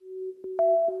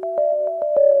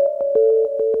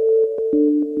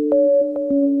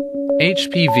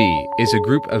HPV is a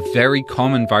group of very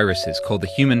common viruses called the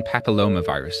human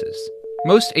papillomaviruses.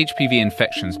 Most HPV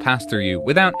infections pass through you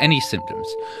without any symptoms,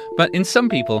 but in some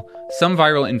people, some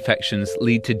viral infections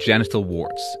lead to genital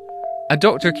warts. A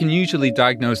doctor can usually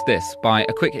diagnose this by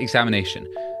a quick examination,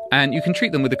 and you can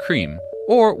treat them with a cream,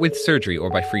 or with surgery or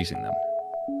by freezing them.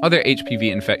 Other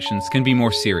HPV infections can be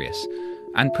more serious,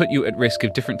 and put you at risk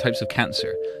of different types of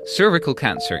cancer. Cervical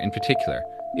cancer, in particular,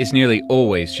 is nearly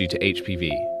always due to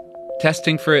HPV.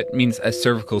 Testing for it means a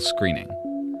cervical screening.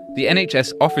 The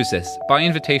NHS offers this by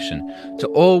invitation to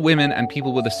all women and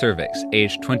people with a cervix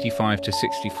aged 25 to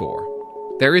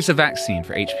 64. There is a vaccine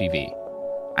for HPV.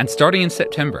 And starting in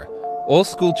September, all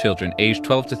school children aged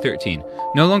 12 to 13,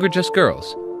 no longer just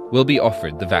girls, will be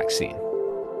offered the vaccine.